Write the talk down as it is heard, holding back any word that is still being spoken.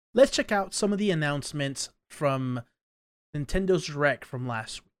let's check out some of the announcements from Nintendo's Direct from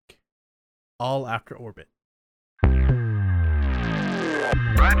last week. All after orbit. Roger,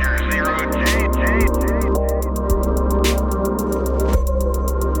 0G.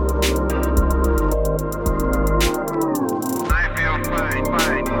 I feel fine.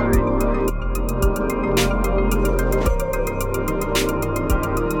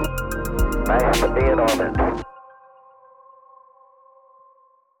 I have to be in orbit.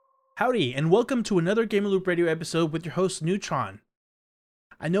 Howdy, and welcome to another Gamer Loop Radio episode with your host, Neutron.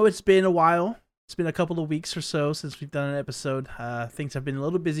 I know it's been a while. It's been a couple of weeks or so since we've done an episode. Things have been a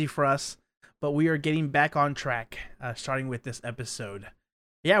little busy for us, but we are getting back on track, starting with this episode.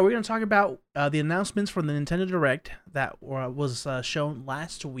 Yeah, we're going to talk about the announcements from the Nintendo Direct that was shown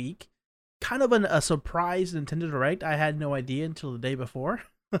last week. Kind of a surprise Nintendo Direct. I had no idea until the day before.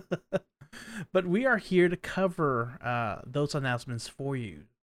 But we are here to cover those announcements for you.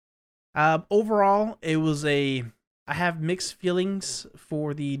 Overall, I have mixed feelings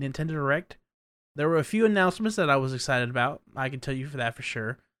for the Nintendo Direct. There were a few announcements that I was excited about. I can tell you for that for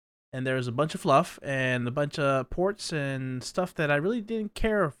sure. And there was a bunch of fluff and a bunch of ports and stuff that I really didn't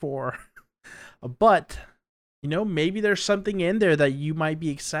care for. But, maybe there's something in there that you might be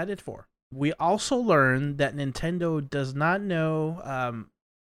excited for. We also learned that Nintendo does not know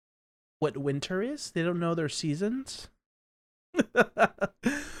what winter is. They don't know their seasons.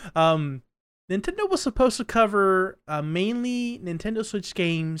 Nintendo was supposed to cover mainly Nintendo Switch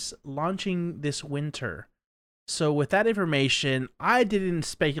games launching this winter. So with that information, I didn't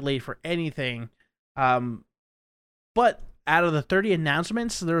speculate for anything. But out of the 30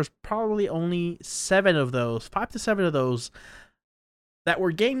 announcements, there's probably only 5 to 7 of those, that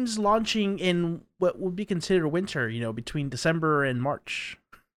were games launching in what would be considered winter, between December and March.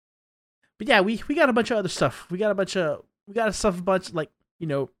 But yeah, we got a bunch of other stuff. We got stuff like,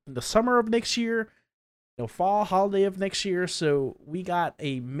 in the summer of next year, fall holiday of next year. So we got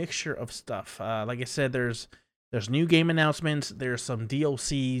a mixture of stuff. Like I said, there's new game announcements. There's some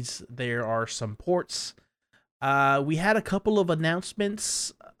DLCs. There are some ports. We had a couple of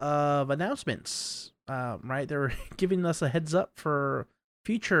announcements. Right? They're giving us a heads up for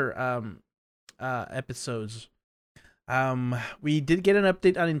future episodes. We did get an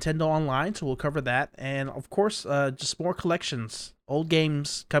update on Nintendo Online, so we'll cover that. And of course, just more collections, old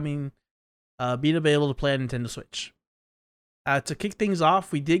games coming, being available to play on Nintendo Switch. To kick things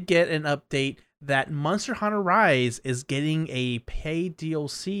off, we did get an update that Monster Hunter Rise is getting a paid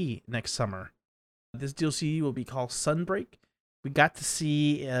DLC next summer. This DLC will be called Sunbreak. We got to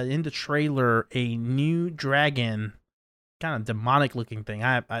see in the trailer a new dragon, kind of demonic looking thing.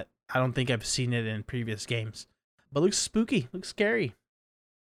 I don't think I've seen it in previous games. But looks spooky, looks scary.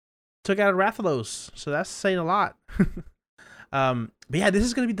 Took out Rathalos, so that's saying a lot. But yeah, this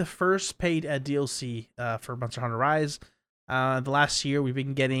is going to be the first paid DLC for Monster Hunter Rise. The last year, we've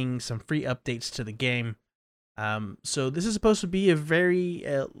been getting some free updates to the game. So this is supposed to be a very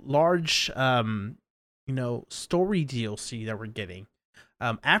large, story DLC that we're getting.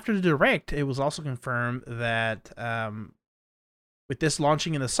 After the Direct, it was also confirmed that with this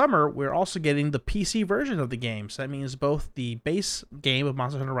launching in the summer, we're also getting the PC version of the game. So that means both the base game of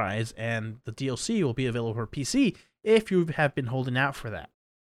Monster Hunter Rise and the DLC will be available for PC if you have been holding out for that.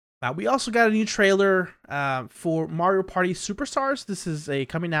 We also got a new trailer for Mario Party Superstars. This is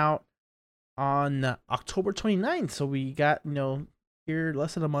coming out on October 29th. So we got, here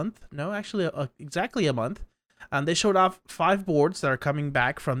less than a month. No, actually exactly a month. They showed off 5 boards that are coming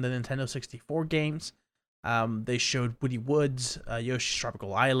back from the Nintendo 64 games. They showed Woody Woods, Yoshi's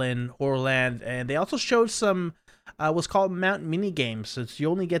Tropical Island, Horrorland, and they also showed some what's called Mount Mini Games, so you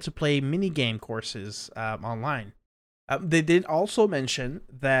only get to play mini game courses online. They did also mention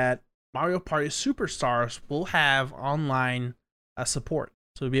that Mario Party Superstars will have online support,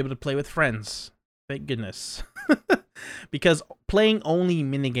 so you'll be able to play with friends. Thank goodness. Because playing only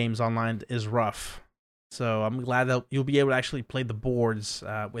mini games online is rough. So I'm glad that you'll be able to actually play the boards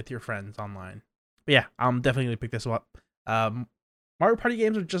with your friends online. But yeah, I'm definitely going to pick this up. Mario Party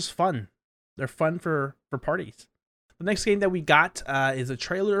games are just fun. They're fun for parties. The next game that we got is a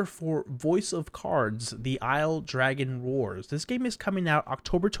trailer for Voice of Cards, The Isle Dragon Roars. This game is coming out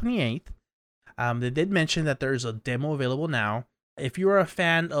October 28th. They did mention that there's a demo available now. If you're a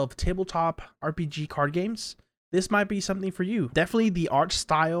fan of tabletop RPG card games, this might be something for you. Definitely the art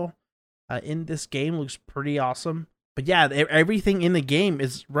style in this game looks pretty awesome. But yeah, everything in the game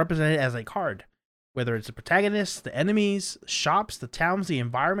is represented as a card. Whether it's the protagonist, the enemies, shops, the towns, the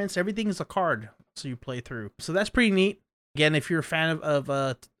environments, everything is a card. So you play through. So that's pretty neat. Again, if you're a fan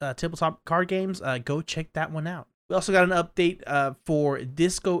of tabletop card games, go check that one out. We also got an update for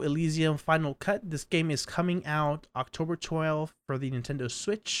Disco Elysium Final Cut. This game is coming out October 12th for the Nintendo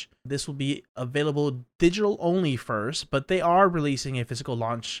Switch. This will be available digital only first, but they are releasing a physical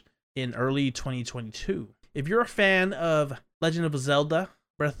launch in early 2022. If you're a fan of Legend of Zelda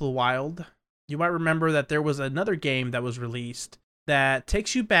Breath of the Wild, you might remember that there was another game that was released that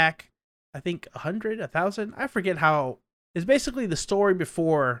takes you back, I think 100, 1,000, I forget how. It's basically the story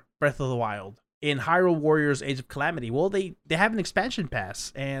before Breath of the Wild in Hyrule Warriors Age of Calamity. Well, they have an expansion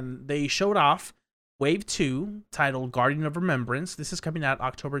pass, and they showed off Wave 2, titled Guardian of Remembrance. This is coming out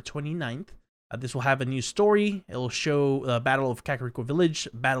October 29th. This will have a new story. It will show the Battle of Kakariko Village,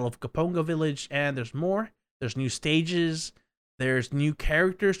 Battle of Kaponga Village, and there's more. There's new stages, there's new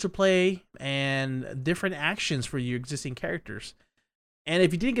characters to play, and different actions for your existing characters. And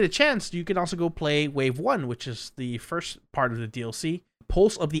if you didn't get a chance, you can also go play Wave 1, which is the first part of the DLC,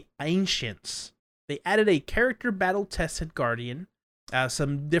 Pulse of the Ancients. They added a character battle tested Guardian,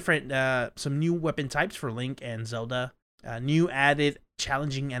 some new weapon types for Link and Zelda, new added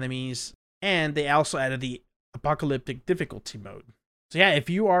challenging enemies, and they also added the apocalyptic difficulty mode. So yeah, if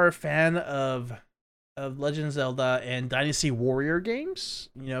you are a fan of Legend of Zelda and Dynasty Warrior games,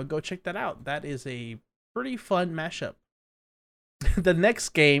 go check that out. That is a pretty fun mashup. The next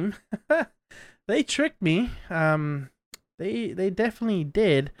game, they tricked me. They definitely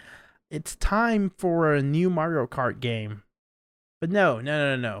did. It's time for a new Mario Kart game. But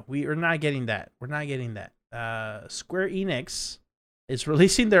no. We are not getting that. We're not getting that. Square Enix is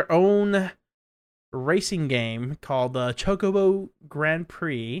releasing their own racing game called the Chocobo Grand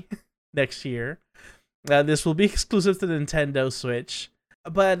Prix next year. This will be exclusive to the Nintendo Switch.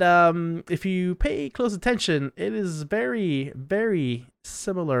 But if you pay close attention, it is very, very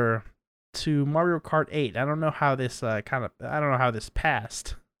similar to Mario Kart 8. I don't know how this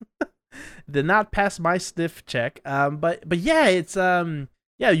passed. Did not pass my sniff check. But yeah, it's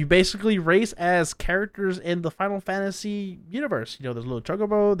you basically race as characters in the Final Fantasy universe. There's a little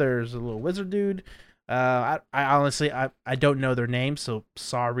Chocobo, there's a little wizard dude. I honestly I don't know their names, so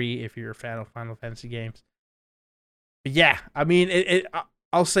sorry if you're a fan of Final Fantasy games. But yeah, I mean,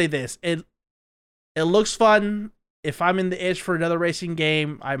 I'll say this: it looks fun. If I'm in the itch for another racing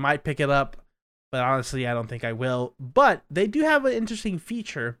game, I might pick it up. But honestly, I don't think I will. But they do have an interesting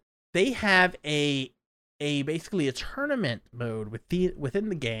feature. They have basically a tournament mode within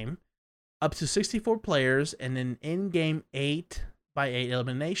the game, up to 64 players, and an in-game 8x8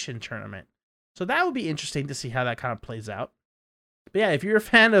 elimination tournament. So that would be interesting to see how that kind of plays out. But yeah, if you're a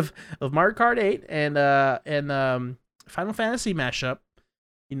fan of Mario Kart 8 and Final Fantasy mashup,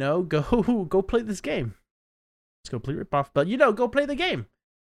 go play this game. It's a complete ripoff, but go play the game.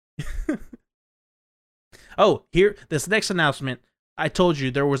 Oh, here, this next announcement. I told you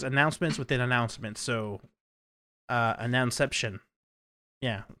there was announcements within announcements, so announception.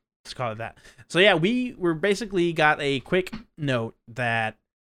 Yeah, let's call it that. So yeah, we basically got a quick note that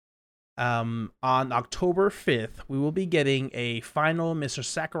on October 5th, we will be getting a final Mr.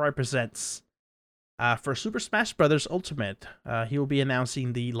 Sakurai Presents for Super Smash Bros. Ultimate. He will be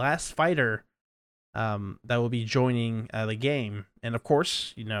announcing the last fighter that will be joining the game. And of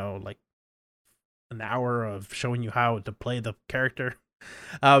course, like an hour of showing you how to play the character.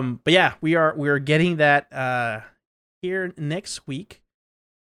 But yeah, we are getting that here next week.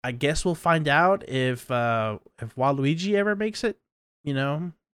 I guess we'll find out if Waluigi ever makes it.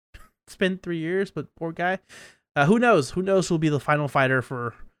 It's been 3 years, but poor guy. Who knows? Who knows who'll be the final fighter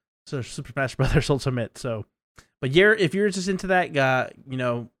for Super Smash Bros. Ultimate. So, but yeah, if you're just into that,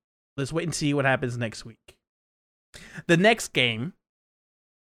 let's wait and see what happens next week. The next game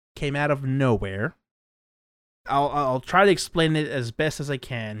came out of nowhere. I'll try to explain it as best as I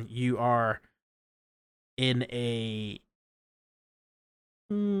can. You are in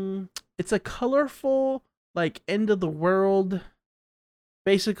it's a colorful, like, end of the world.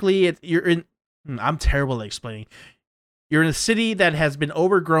 Basically, you're in. I'm terrible at explaining. You're in a city that has been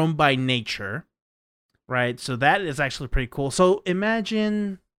overgrown by nature, right? So that is actually pretty cool. So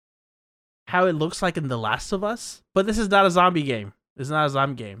imagine how it looks like in The Last of Us, but this is not a zombie game. It's not a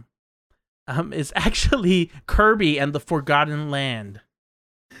zombie game. It's actually Kirby and the Forgotten Land.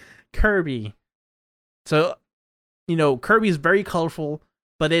 Kirby. So, Kirby is very colorful,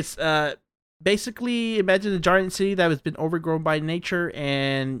 but it's basically imagine a giant city that has been overgrown by nature,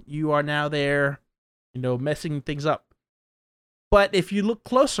 and you are now there, messing things up. But if you look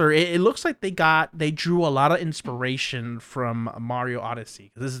closer, it looks like they drew a lot of inspiration from Mario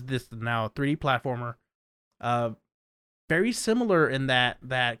Odyssey. This is now a 3D platformer, very similar in that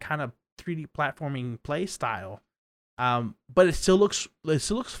kind of 3D platforming play style. But it still looks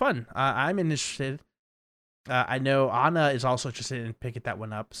fun. I'm interested. I know Anna is also interested in picking that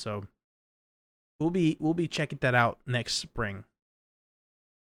one up, so we'll be checking that out next spring.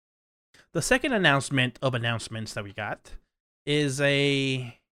 The second announcement of announcements that we got is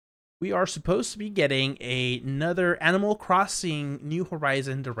we are supposed to be getting another Animal Crossing New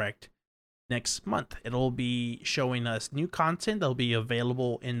Horizon Direct next month. It'll be showing us new content that'll be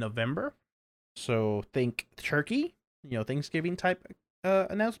available in November. So think turkey, Thanksgiving type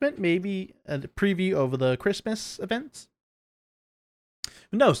announcement, maybe a preview of the Christmas events.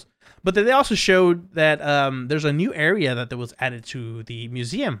 Who knows? But then they also showed that there's a new area that was added to the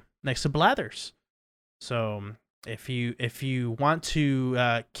museum next to Blathers. So if you want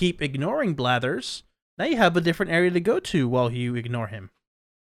to keep ignoring Blathers, now you have a different area to go to while you ignore him.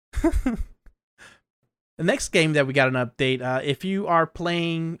 The next game that we got an update, if you are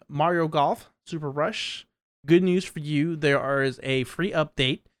playing Mario Golf Super Rush, good news for you. There is a free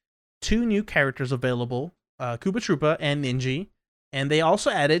update. 2 new characters available, Koopa Troopa and Ninja. And they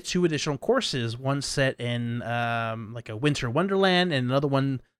also added 2 additional courses, one set in like a winter wonderland and another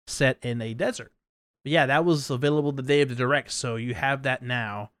one set in a desert. But yeah, that was available the day of the Direct, so you have that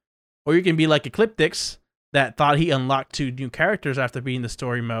now. Or you can be like Ecliptix, that thought he unlocked 2 new characters after being the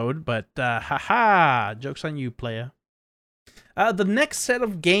story mode, but haha, joke's on you, playa. The next set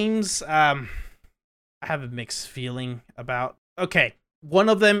of games, I have a mixed feeling about. Okay, one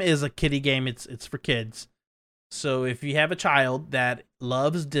of them is a kiddie game. It's for kids. So if you have a child that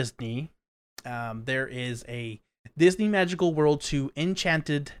loves Disney, there is a Disney Magical World 2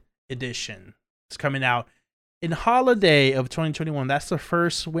 Enchanted Edition. It's coming out in holiday of 2021. That's the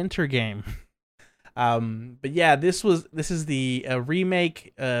first winter game. But yeah, this is the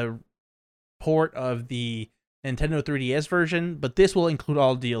remake port of the Nintendo 3DS version, but this will include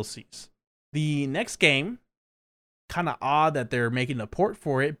all DLCs. The next game, kind of odd that they're making a port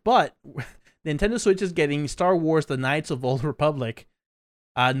for it, but Nintendo Switch is getting Star Wars: The Knights of the Old Republic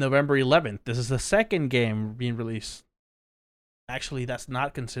November 11th. This is the second game being released. Actually, that's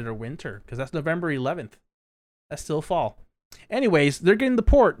not considered winter because that's November 11th. That's still fall. Anyways, they're getting the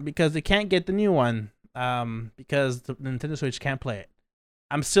port because they can't get the new one because the Nintendo Switch can't play it.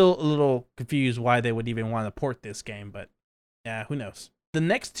 I'm still a little confused why they would even want to port this game, but yeah, who knows. The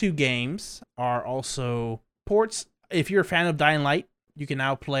next 2 games are also ports. If you're a fan of Dying Light,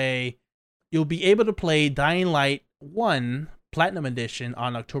 you'll be able to play Dying Light 1 Platinum Edition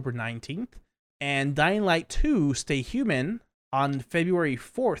on October 19th and Dying Light 2 Stay Human on February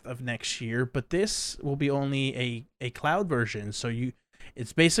 4th of next year, but this will be only a cloud version. So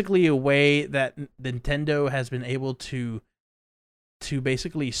it's basically a way that Nintendo has been able to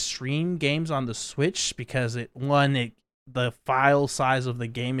basically stream games on the Switch because the file size of the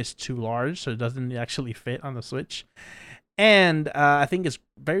game is too large, so it doesn't actually fit on the Switch. And I think it's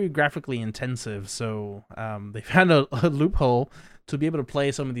very graphically intensive, so they found a loophole to be able to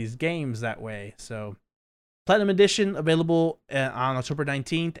play some of these games that way. So Platinum Edition available on October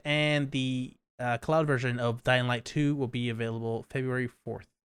 19th, and the cloud version of Dying Light 2 will be available February 4th.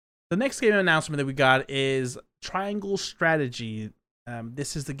 The next game announcement that we got is Triangle Strategy.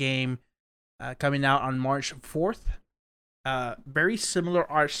 This is the game coming out on March 4th. Very similar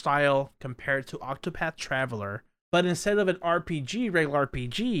art style compared to Octopath Traveler, but instead of an regular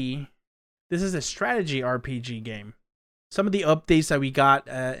RPG, this is a strategy RPG game. Some of the updates that we got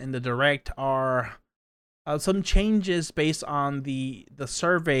in the Direct are some changes based on the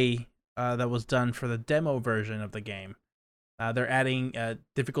survey that was done for the demo version of the game. They're adding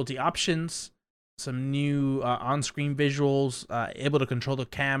difficulty options, some new on-screen visuals, able to control the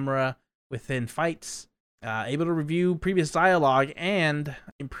camera within fights, able to review previous dialogue, and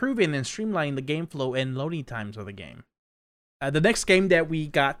improving and streamlining the game flow and loading times of the game. The next game that we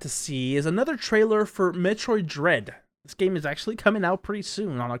got to see is another trailer for Metroid Dread. This game is actually coming out pretty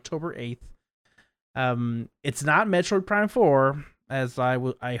soon on October 8th. It's not Metroid Prime 4 as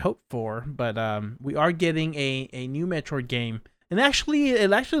I hoped for, but we are getting a new Metroid game, and it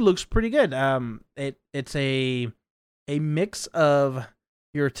actually looks pretty good. It's a mix of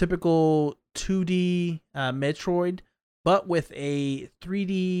your typical 2D Metroid, but with a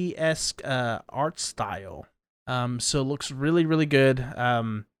 3D-esque art style. So it looks really, really good.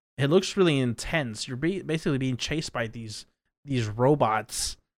 It looks really intense. You're basically being chased by these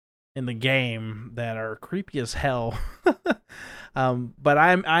robots in the game that are creepy as hell. But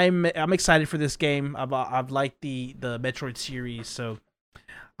I'm excited for this game. I've liked the Metroid series, so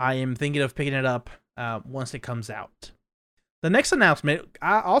I am thinking of picking it up once it comes out. The next announcement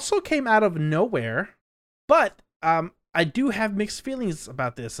also came out of nowhere, but I do have mixed feelings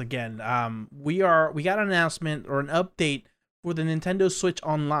about this. Again, we got an announcement or an update for the Nintendo Switch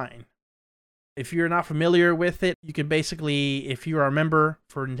Online. If you're not familiar with it, you can basically, if you are a member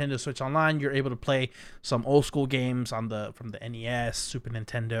for Nintendo Switch Online, you're able to play some old school games from the NES, Super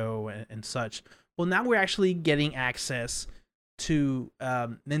Nintendo, and such. Well, now we're actually getting access to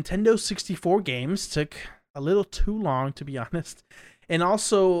Nintendo 64 games. Took a little too long, to be honest. And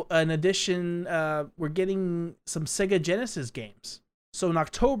also, in addition, we're getting some Sega Genesis games. So in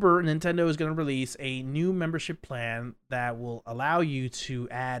October, Nintendo is going to release a new membership plan that will allow you to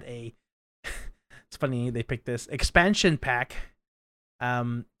add a it's funny they picked this expansion pack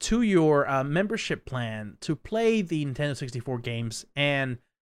to your membership plan to play the Nintendo 64 games and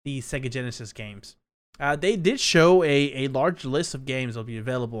the Sega Genesis games. They did show a large list of games that will be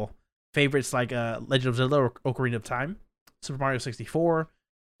available. Favorites like Legend of Zelda or Ocarina of Time, Super Mario 64,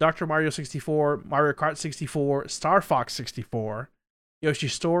 Dr. Mario 64, Mario Kart 64, Star Fox 64, Yoshi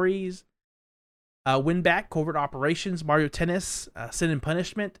Stories, Win Back, Covert Operations, Mario Tennis, Sin and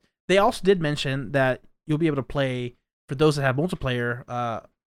Punishment. They also did mention that you'll be able to play, for those that have multiplayer,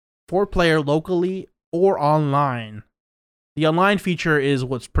 4-player locally or online. The online feature is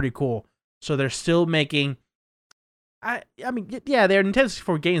what's pretty cool. So they're still making, they're Nintendo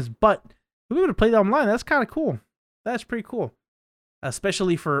 64 games, but you'll be able to play them online. That's kind of cool. That's pretty cool.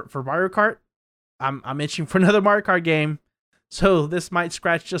 Especially for Mario Kart. I'm itching for another Mario Kart game. So this might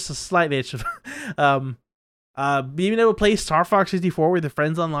scratch just a slight itch. Being able to play Star Fox 64 with your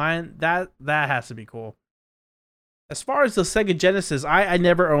friends online, that has to be cool. As far as the Sega Genesis, I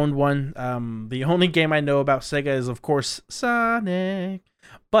never owned one. The only game I know about Sega is, of course, Sonic.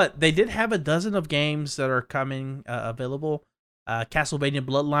 But they did have a dozen of games that are coming available. Castlevania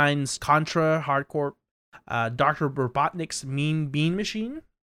Bloodlines, Contra, Hardcore, Dr. Robotnik's Mean Bean Machine,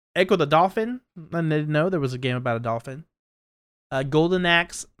 Echo the Dolphin. I didn't know there was a game about a dolphin. Golden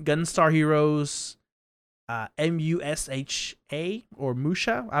Axe, Gunstar Heroes, Musha or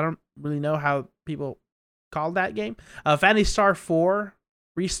Musha. I don't really know how people call that game. Phantasy Star 4,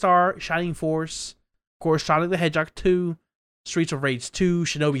 Restar, Shining Force, of course, Sonic the Hedgehog 2, Streets of Rage 2,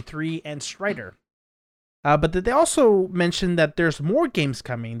 Shinobi 3, and Strider. But they also mentioned that there's more games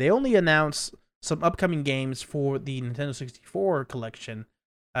coming. They only announced some upcoming games for the Nintendo 64 collection.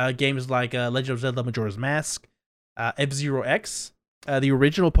 Games like Legend of Zelda Majora's Mask, F-Zero X, the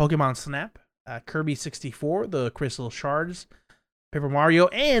original Pokemon Snap, Kirby 64, the Crystal Shards, Paper Mario,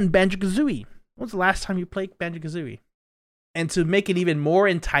 and Banjo-Kazooie. When's the last time you played Banjo-Kazooie? And to make it even more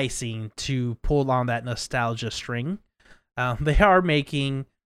enticing to pull on that nostalgia string, they are making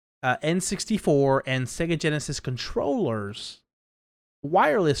N64 and Sega Genesis controllers,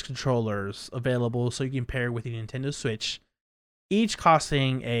 wireless controllers, available so you can pair with the Nintendo Switch, each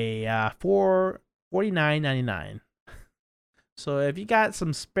costing a $49.99. So if you got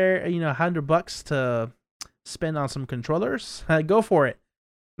some spare, $100 to spend on some controllers, go for it.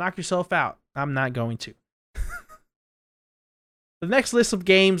 Knock yourself out. I'm not going to. The next list of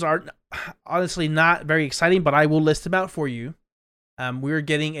games are honestly not very exciting, but I will list them out for you. We're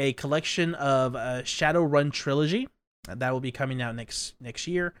getting a collection of Shadowrun Trilogy that will be coming out next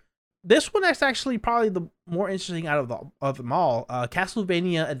year. This one is actually probably the more interesting out of them all.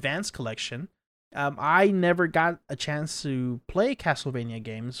 Castlevania Advance Collection. I never got a chance to play Castlevania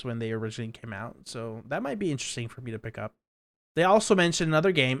games when they originally came out, so that might be interesting for me to pick up. They also mentioned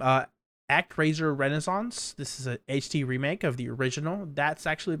another game, ActRaiser Renaissance. This is a HD remake of the original. That's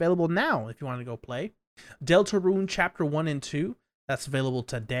actually available now if you want to go play. Deltarune Chapter 1 and 2. That's available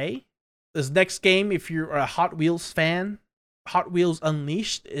today. This next game, if you're a Hot Wheels fan, Hot Wheels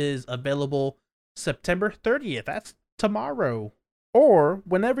Unleashed is available September 30th. That's tomorrow. Or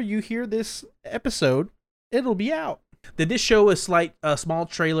whenever you hear this episode, it'll be out. They did show a small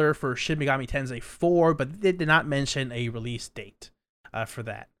trailer for Shin Megami Tensei 4, but they did not mention a release date for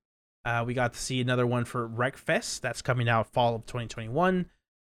that. We got to see another one for Wreckfest. That's coming out fall of 2021.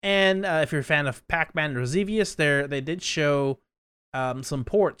 And if you're a fan of Pac-Man or Xevious, they did show some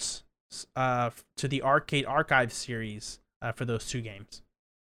ports to the Arcade Archive series for those two games.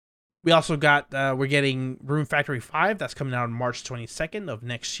 We also got, we're getting Room Factory 5. That's coming out on March 22nd of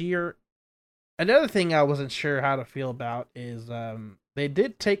next year. Another thing I wasn't sure how to feel about is they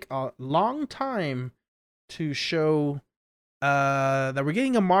did take a long time to show that we're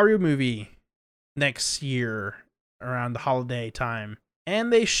getting a Mario movie next year around the holiday time.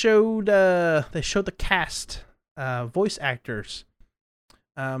 And they showed the cast, voice actors.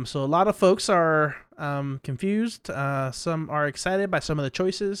 So a lot of folks are confused. Some are excited by some of the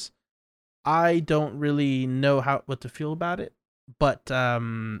choices. I don't really know what to feel about it, but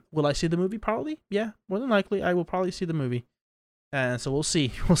will I see the movie? Probably, yeah, more than likely, I will probably see the movie. And so we'll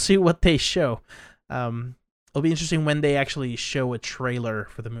see. We'll see what they show. It'll be interesting when they actually show a trailer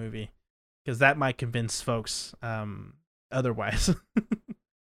for the movie. because that might convince folks otherwise.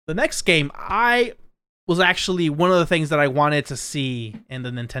 The next game was actually one of the things that I wanted to see in the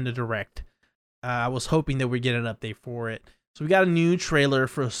Nintendo Direct. I was hoping that we'd get an update for it. So we got a new trailer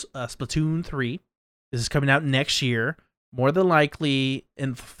for Splatoon 3. This is coming out next year, more than likely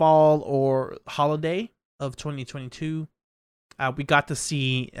in the fall or holiday of 2022. We got to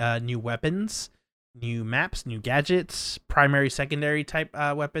see new weapons, new maps, new gadgets, primary, secondary type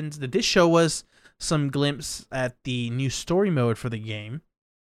weapons. They did show us some glimpse at the new story mode for the game.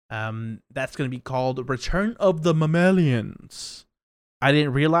 That's going to be called Return of the Mammalians. I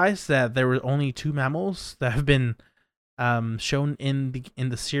didn't realize that there were only 2 mammals that have been shown in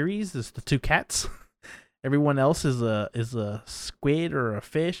the series. There's the 2 cats. Everyone else is a squid or a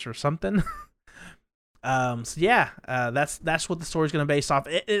fish or something. So yeah, that's what the story's going to base off.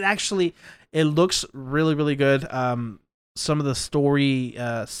 It actually looks really, really good. Some of the story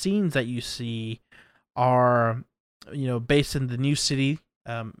scenes that you see are, based in the new city.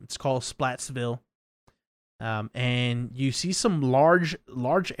 It's called Splatsville. And you see some large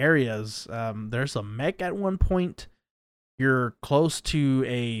areas. There's a mech at one point. You're close to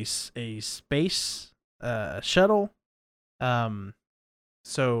a space shuttle.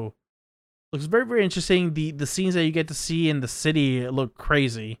 So looks very, very interesting. The scenes that you get to see in the city look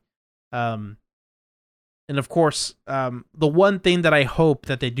crazy. And of course, the one thing that I hope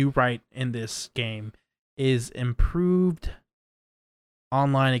that they do right in this game is improved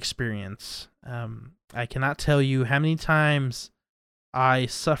online experience. I cannot tell you how many times I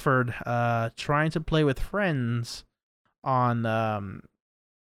suffered trying to play with friends on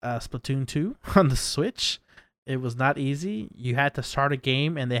Splatoon 2 on the Switch. It was not easy. You had to start a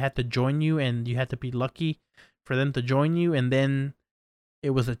game and they had to join you, and you had to be lucky for them to join you, and then it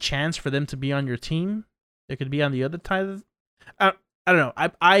was a chance for them to be on your team. It could be on the other side. I don't know.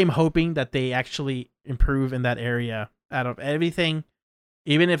 I am hoping that they actually improve in that area. Out of everything,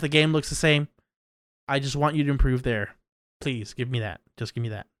 even if the game looks the same, I just want you to improve there. Please give me that. Just give me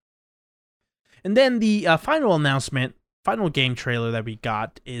that. And then the final game trailer that we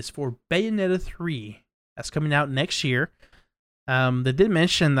got is for Bayonetta 3. That's coming out next year. They did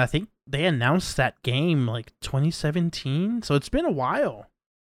mention, I think they announced that game like 2017. So it's been a while.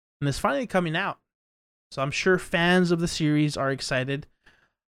 And it's finally coming out. So I'm sure fans of the series are excited.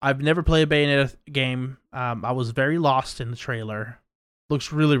 I've never played a Bayonetta game. I was very lost in the trailer.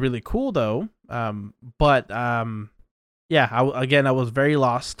 Looks really, really cool though. Yeah, I was very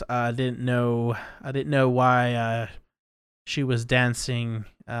lost. I didn't know why she was dancing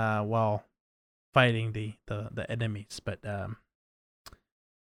while fighting the enemies. But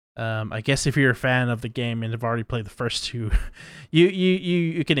I guess if you're a fan of the game and have already played the first 2,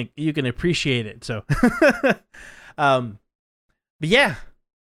 you can appreciate it. So, but yeah.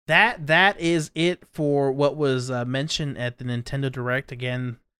 That is it for what was mentioned at the Nintendo Direct.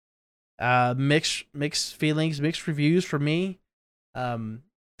 Again, mixed feelings, mixed reviews for me.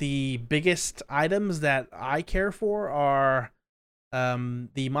 The biggest items that I care for are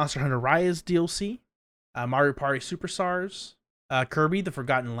the Monster Hunter Rise DLC, Mario Party Superstars, Kirby: The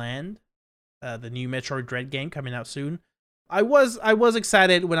Forgotten Land, the new Metroid Dread game coming out soon. I was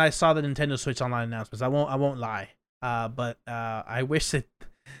excited when I saw the Nintendo Switch Online announcements. I won't lie. But I wish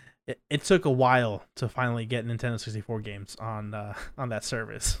it took a while to finally get Nintendo 64 games on that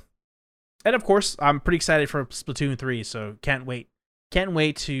service. And of course, I'm pretty excited for Splatoon 3, so can't wait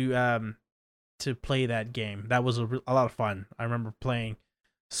to play that game. That was a lot of fun. I remember playing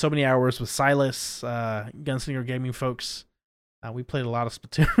so many hours with Silas, Gunslinger Gaming folks. We played a lot of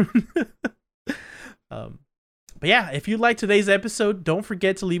Splatoon. But yeah, if you liked today's episode, don't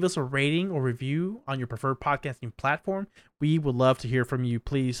forget to leave us a rating or review on your preferred podcasting platform. We would love to hear from you.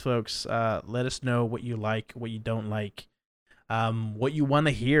 Please, folks, let us know what you like, what you don't like, what you want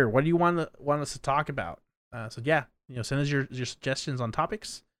to hear. What do you want us to talk about? So yeah, send us your suggestions on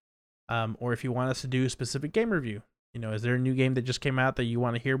topics, or if you want us to do a specific game review. Is there a new game that just came out that you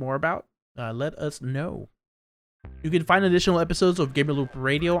want to hear more about? Let us know. You can find additional episodes of Gamer Loop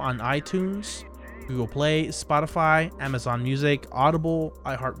Radio on iTunes, Google Play, Spotify, Amazon Music, Audible,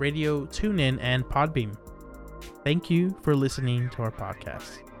 iHeartRadio, TuneIn, and Podbean. Thank you for listening to our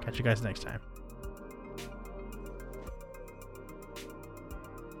podcast. Catch you guys next time.